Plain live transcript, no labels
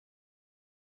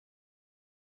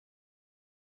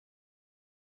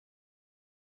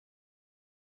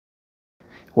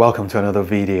Welcome to another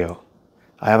video.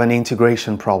 I have an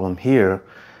integration problem here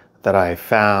that I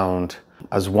found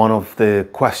as one of the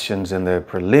questions in the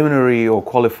preliminary or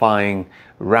qualifying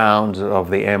rounds of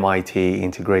the MIT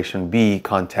Integration B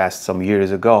contest some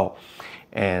years ago.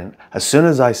 And as soon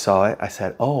as I saw it, I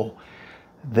said, oh,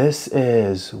 this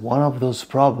is one of those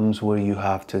problems where you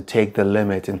have to take the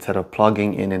limit instead of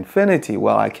plugging in infinity.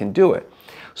 Well, I can do it.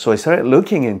 So I started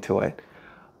looking into it.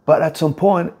 But at some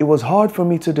point, it was hard for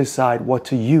me to decide what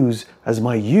to use as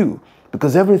my u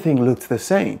because everything looked the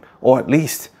same, or at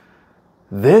least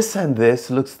this and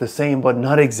this looks the same, but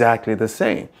not exactly the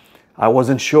same. I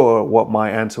wasn't sure what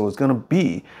my answer was going to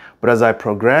be, but as I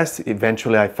progressed,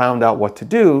 eventually I found out what to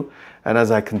do, and as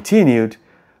I continued,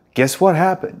 guess what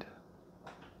happened?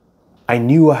 I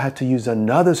knew I had to use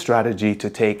another strategy to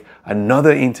take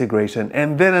another integration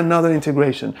and then another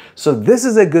integration. So this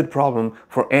is a good problem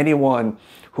for anyone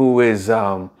who is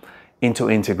into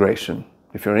integration.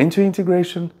 If you're into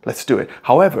integration, let's do it.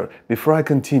 However, before I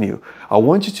continue, I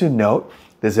want you to note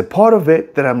there's a part of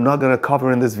it that I'm not going to cover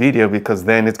in this video because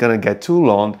then it's going to get too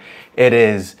long.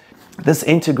 This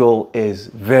integral is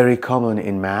very common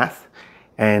in math,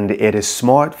 and it is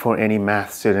smart for any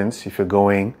math students, if you're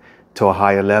going to a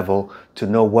higher level, to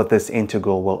know what this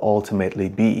integral will ultimately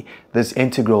be. This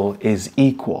integral is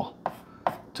equal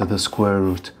to the square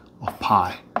root of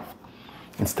pi.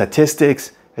 In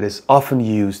statistics, it is often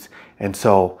used, and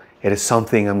so it is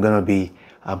something I'm going to be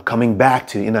coming back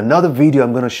to. In another video,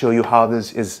 I'm going to show you how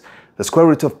this is the square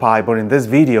root of pi, but in this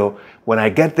video, when I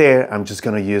get there, I'm just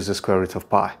going to use the square root of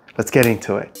pi. Let's get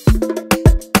into it.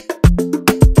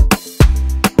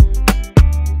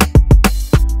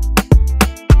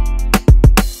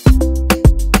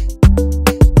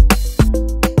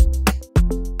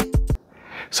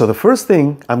 So the first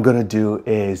thing I'm going to do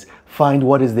is find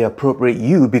what is the appropriate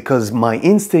u, because my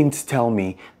instincts tell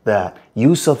me that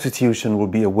u substitution will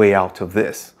be a way out of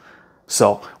this.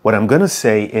 So what I'm going to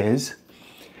say is,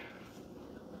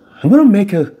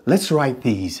 let's write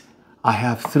these. I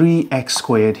have 3x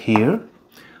squared here.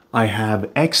 I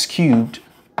have x cubed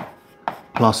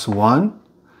plus 1.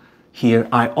 Here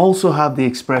I also have the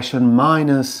expression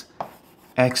minus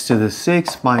x to the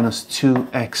 6th minus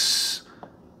 2x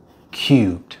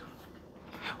cubed.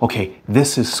 Okay,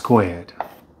 this is squared.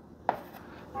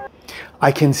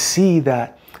 I can see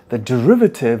that the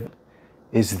derivative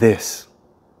is this.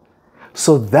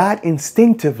 So that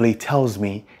instinctively tells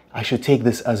me I should take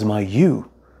this as my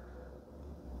u.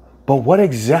 But what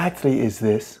exactly is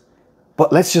this?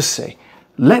 But let's just say,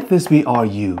 let this be our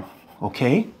u,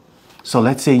 okay? So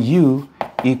let's say u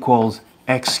equals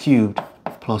x cubed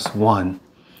plus 1.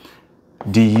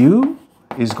 Du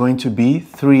is going to be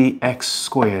 3x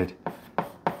squared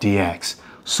dx.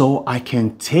 So I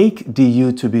can take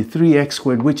du to be 3x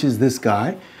squared, which is this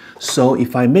guy. So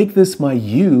if I make this my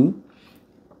u,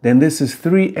 then this is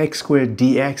 3x squared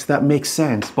dx. That makes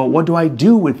sense. But what do I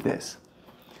do with this?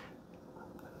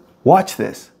 Watch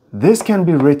this. This can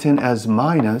be written as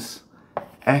minus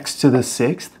x to the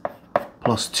 6th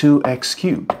plus 2x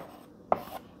cubed.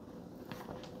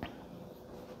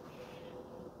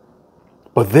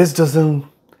 But this doesn't,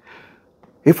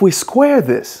 if we square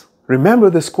this, remember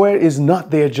the square is not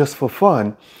there just for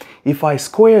fun. If I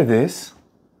square this,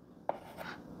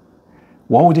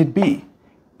 what would it be?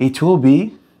 It will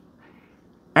be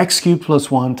x cubed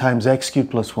plus 1 times x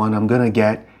cubed plus 1. I'm going to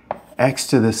get x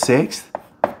to the 6th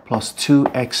plus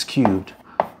 2x cubed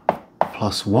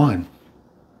plus 1.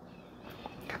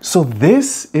 So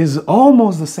this is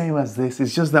almost the same as this.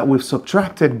 It's just that we've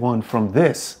subtracted 1 from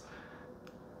this.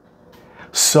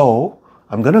 So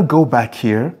I'm going to go back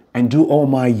here and do all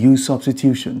my u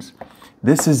substitutions.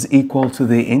 This is equal to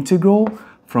the integral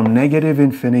from negative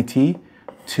infinity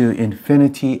to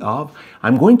infinity of.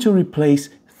 I'm going to replace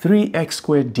 3x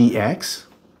squared dx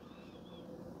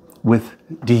with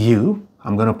du.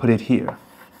 I'm going to put it here.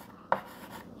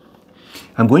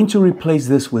 I'm going to replace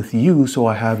this with u, so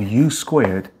I have u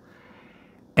squared.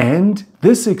 And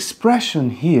this expression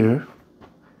here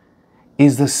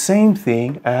is the same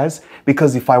thing as,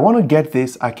 because if I want to get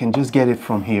this, I can just get it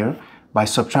from here by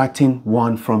subtracting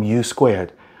 1 from u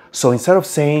squared. So instead of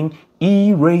saying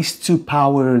e raised to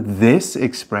power this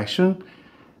expression,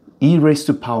 e raised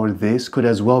to power this could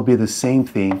as well be the same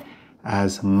thing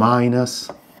as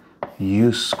minus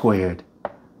u squared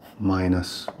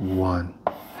minus 1.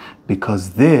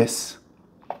 Because this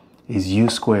is u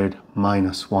squared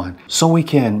minus 1. So we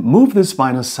can move this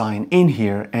minus sign in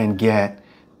here and get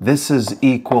this is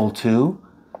equal to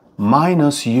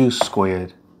minus u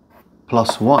squared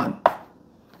plus 1.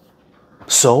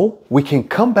 So we can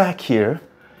come back here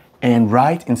and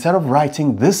write, instead of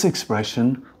writing this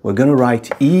expression, we're going to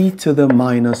write e to the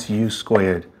minus u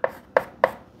squared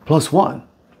plus 1.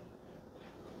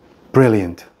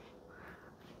 Brilliant.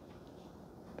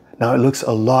 Now it looks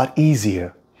a lot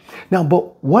easier. Now,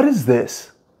 but what is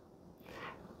this?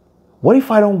 What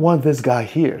if I don't want this guy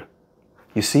here?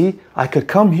 You see, I could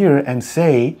come here and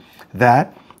say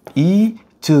that e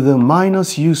to the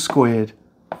minus u squared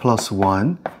plus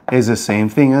 1 is the same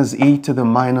thing as e to the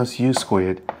minus u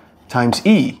squared times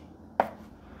e.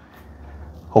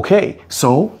 Okay,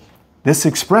 so this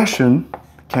expression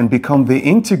can become the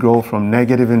integral from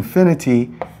negative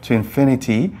infinity to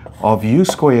infinity of u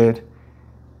squared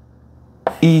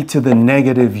e to the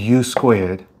negative u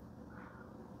squared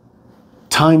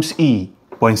times e.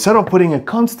 But instead of putting a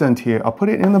constant here, I'll put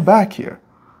it in the back here.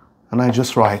 And I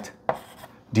just write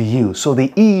du. So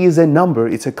the e is a number,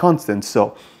 it's a constant,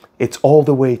 so it's all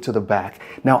the way to the back.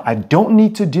 Now, I don't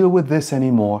need to deal with this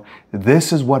anymore.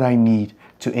 This is what I need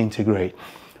to integrate.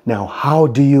 Now, how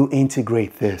do you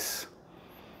integrate this?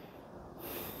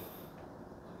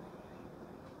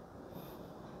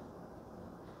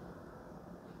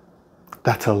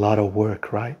 That's a lot of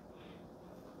work, right?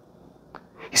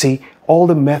 You see, all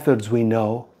the methods we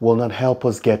know will not help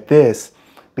us get this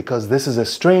because this is a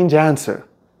strange answer.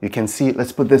 You can see it.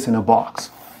 Let's put this in a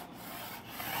box.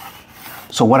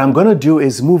 So what I'm going to do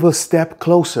is move a step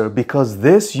closer because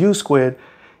this u squared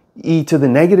e to the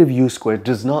negative u squared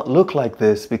does not look like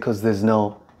this because there's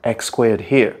no x squared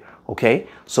here. Okay,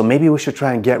 so maybe we should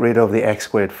try and get rid of the x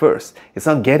squared first. It's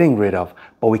not getting rid of,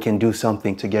 but we can do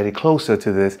something to get it closer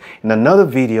to this in another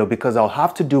video because I'll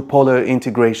have to do polar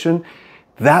integration.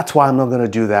 That's why I'm not going to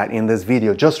do that in this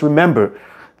video. Just remember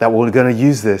that we're going to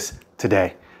use this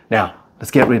today. Now,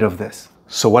 let's get rid of this.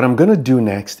 So what I'm going to do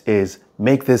next is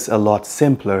make this a lot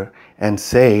simpler and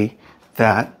say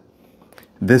that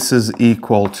this is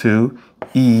equal to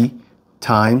e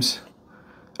times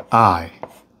I,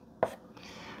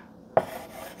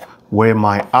 where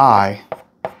my I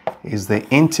is the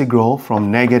integral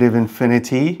from negative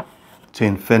infinity to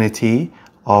infinity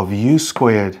of u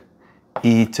squared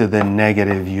e to the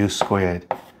negative u squared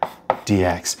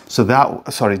dx. So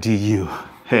that, sorry, du.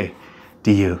 Hey,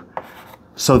 du.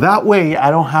 So that way I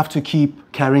don't have to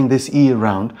keep carrying this e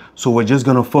around. So we're just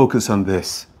going to focus on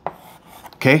this.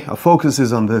 Okay, our focus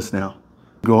is on this now.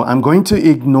 I'm going to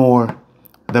ignore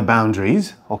the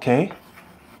boundaries, okay?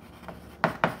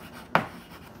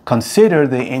 Consider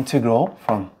the integral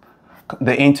from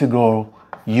the integral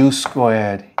u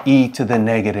squared e to the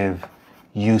negative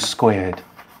u squared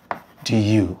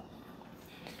du.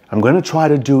 I'm going to try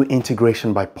to do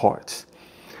integration by parts.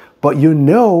 But you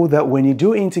know that when you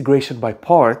do integration by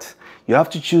parts, you have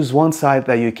to choose one side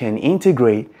that you can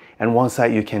integrate and one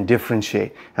side you can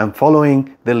differentiate. And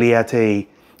following the Liete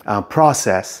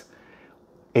process,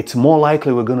 it's more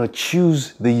likely we're going to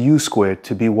choose the u squared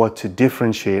to be what to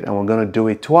differentiate, and we're going to do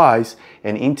it twice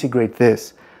and integrate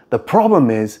this. The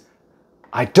problem is,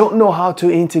 I don't know how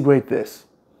to integrate this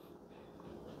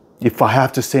if I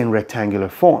have to stay in rectangular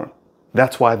form.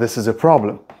 That's why this is a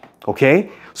problem, okay?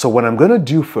 So what I'm going to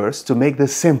do first to make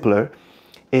this simpler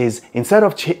is instead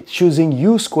of choosing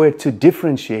u squared to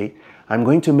differentiate, I'm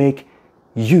going to make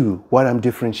u what I'm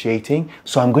differentiating.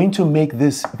 So I'm going to make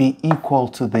this be equal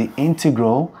to the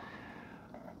integral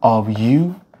of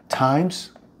u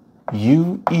times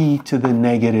u e to the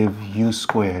negative u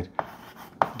squared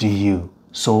du.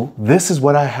 So this is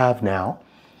what I have now.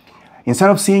 Instead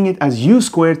of seeing it as u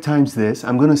squared times this,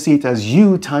 I'm going to see it as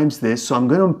u times this. So I'm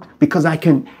going to, because I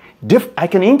can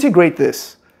integrate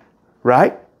this,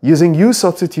 right? Using u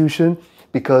substitution,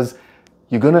 because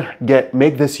you're going to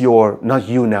make this your, not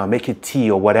u now, make it t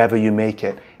or whatever you make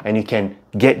it. And you can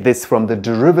get this from the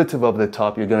derivative of the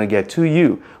top. You're going to get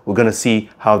 2u. We're going to see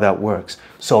how that works.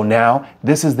 So now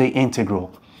this is the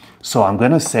integral. So I'm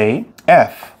going to say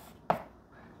f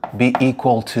be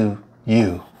equal to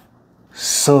u.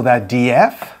 So that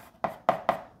df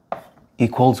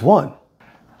equals 1.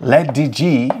 Let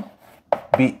dg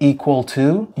be equal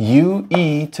to ue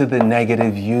to the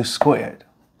negative u squared.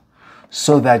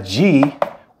 So that g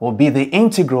will be the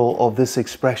integral of this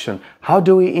expression. How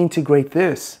do we integrate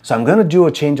this? So I'm going to do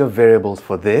a change of variables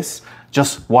for this.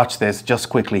 Just watch this just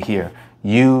quickly here.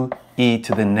 ue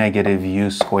to the negative u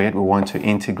squared. We want to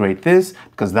integrate this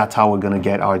because that's how we're going to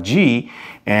get our g.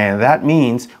 And that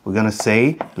means we're going to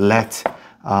say let's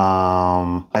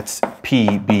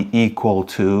p be equal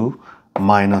to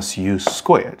minus u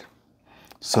squared.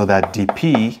 So that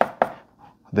dp,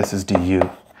 this is du,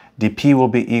 dp will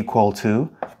be equal to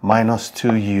minus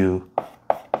 2u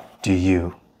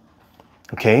du.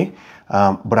 Okay,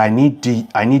 but I need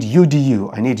u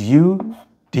du. I need u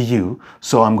du.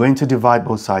 So I'm going to divide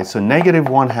both sides. So negative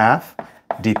 1/2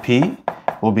 dp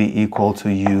will be equal to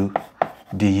u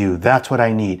du. That's what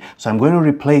I need. So I'm going to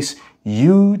replace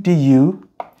u du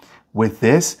with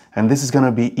this, and this is going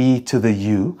to be e to the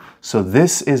u. So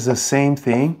this is the same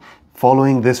thing.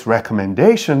 Following this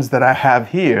recommendations that I have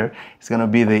here, it's going to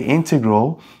be the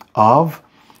integral of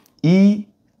e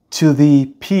to the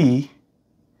p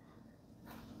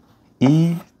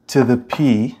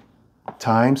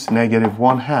times negative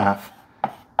 1/2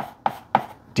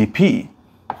 dp,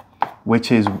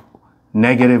 which is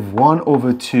negative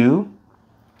 1/2.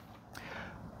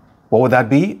 What would that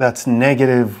be? That's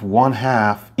negative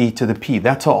 1/2 e to the p.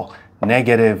 That's all.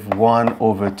 Negative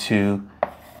 1/2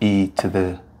 e to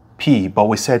the p. But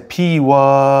we said p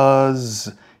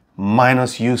was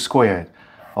minus u squared.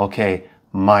 Okay,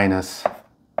 minus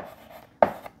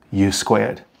u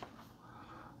squared.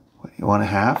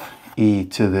 1/2 e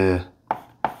to the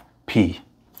p.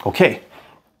 Okay,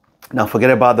 now forget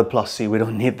about the plus c. We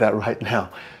don't need that right now.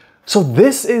 So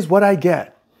this is what I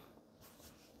get.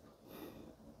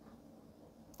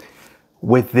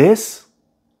 With this,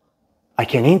 I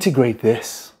can integrate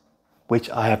this, which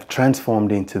I have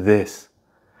transformed into this.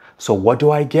 So what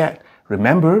do I get?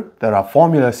 Remember that our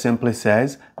formula simply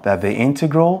says that the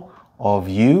integral of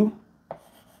u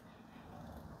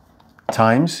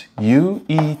times u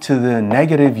e to the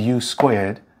negative u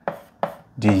squared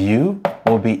du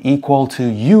will be equal to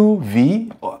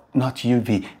uv, or not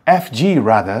uv, fg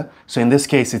rather. So in this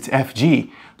case, it's fg.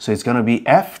 So it's going to be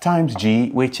f times g,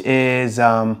 which is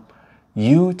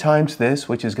u times this,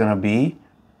 which is going to be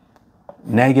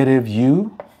negative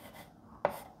u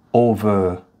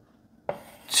over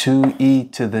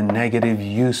 2e to the negative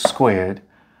u squared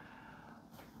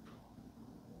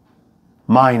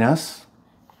minus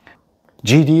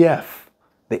GDF,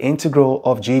 the integral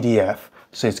of GDF.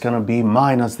 So it's going to be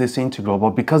minus this integral,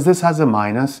 but because this has a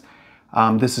minus,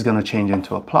 this is going to change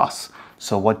into a plus.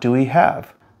 So what do we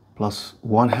have? Plus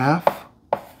 1/2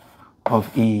 of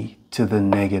e to the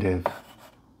negative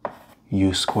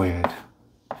u squared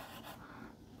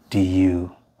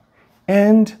du.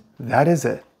 And that is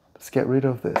it. Let's get rid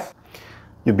of this.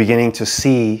 You're beginning to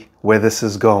see where this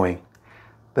is going.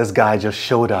 This guy just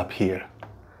showed up here.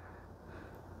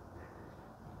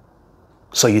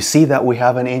 So you see that we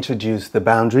haven't introduced the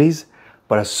boundaries,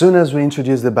 but as soon as we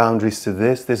introduce the boundaries to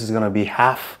this, this is going to be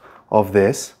half of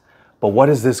this. But what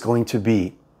is this going to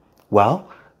be? Well,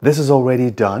 this is already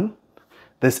done.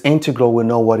 This integral, we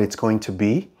know what it's going to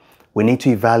be. We need to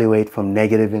evaluate from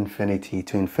negative infinity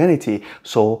to infinity.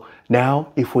 So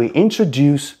now if we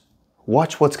introduce,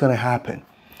 watch what's going to happen.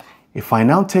 If I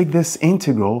now take this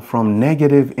integral from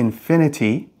negative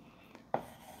infinity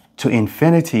to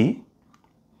infinity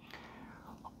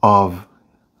of,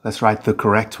 let's write the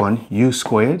correct one, u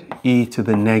squared, e to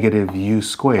the negative u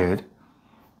squared,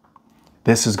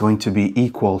 this is going to be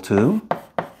equal to,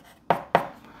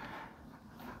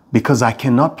 because I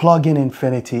cannot plug in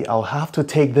infinity, I'll have to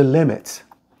take the limit.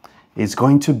 It's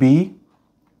going to be,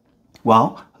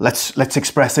 well, let's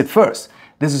express it first.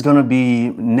 This is going to be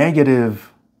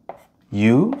negative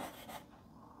u,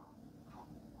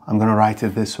 I'm going to write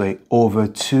it this way, over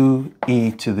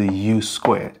 2e to the u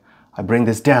squared. I bring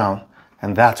this down,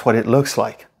 and that's what it looks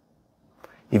like.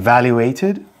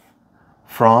 Evaluated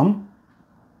from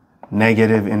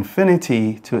negative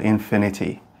infinity to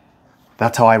infinity.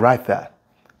 That's how I write that.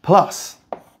 Plus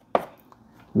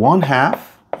 1/2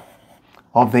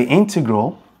 of the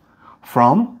integral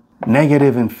from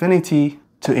negative infinity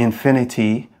to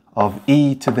infinity of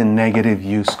e to the negative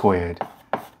u squared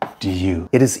du.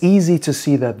 It is easy to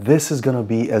see that this is going to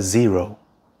be a 0.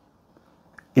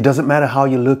 It doesn't matter how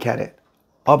you look at it.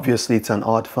 Obviously, it's an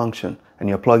odd function, and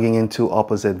you're plugging in two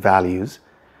opposite values,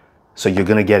 so you're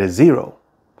going to get a 0.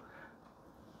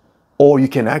 Or you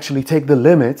can actually take the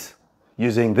limits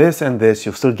using this and this,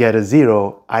 you'll still get a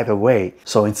 0 either way.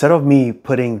 So instead of me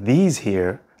putting these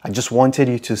here, I just wanted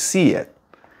you to see it.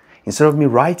 Instead of me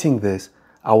writing this,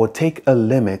 I will take a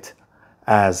limit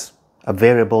as a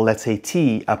variable, let's say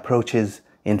t approaches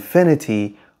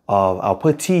infinity of, I'll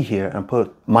put t here and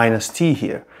put minus t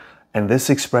here. And this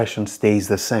expression stays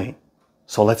the same.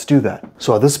 So let's do that.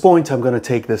 So at this point, I'm going to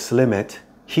take this limit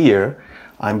here.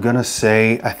 I'm going to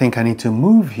say, I think I need to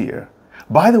move here.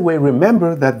 By the way,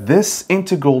 remember that this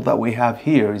integral that we have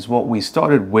here is what we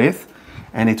started with,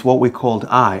 and it's what we called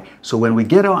I. So when we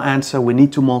get our answer, we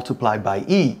need to multiply by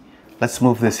e. Let's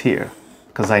move this here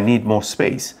because I need more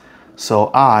space.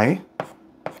 So I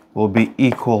will be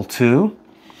equal to,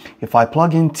 if I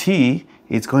plug in t,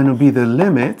 it's going to be the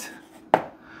limit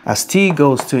as t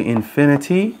goes to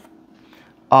infinity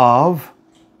of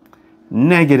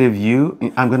negative u,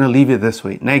 I'm going to leave it this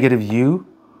way, negative u,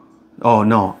 oh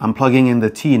no, I'm plugging in the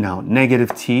t now,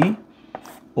 negative t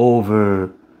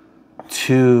over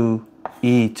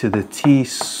 2e to the t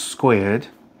squared,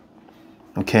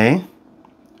 okay,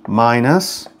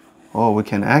 minus, oh, we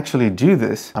can actually do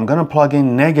this. I'm going to plug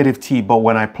in negative t, but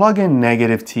when I plug in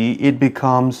negative t, it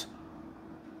becomes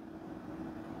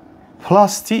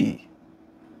plus t.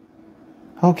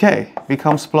 Okay,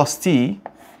 becomes plus t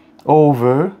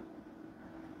over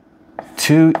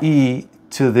 2e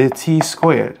to the t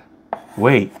squared.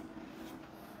 Wait,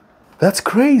 that's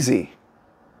crazy.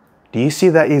 Do you see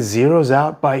that it zeroes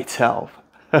out by itself?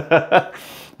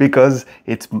 Because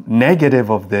it's negative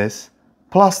of this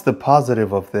plus the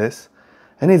positive of this,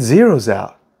 and it zeroes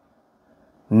out.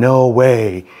 No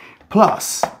way.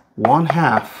 Plus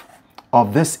 1/2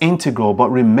 of this integral, but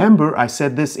remember I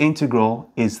said this integral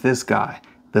is this guy,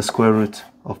 the square root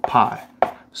of pi.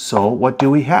 So what do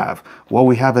we have? What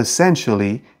we have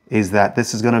essentially is that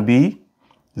this is going to be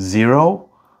 0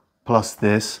 plus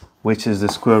this, which is the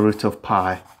square root of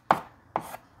pi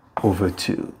over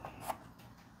 2.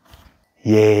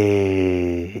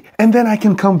 Yay! And then I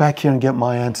can come back here and get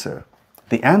my answer.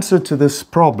 The answer to this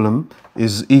problem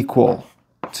is equal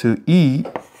to e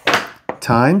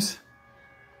times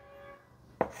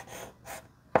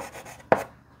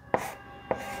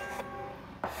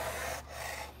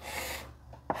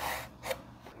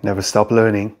never stop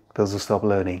learning. Those who stop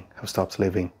learning have stopped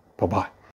living. Bye-bye.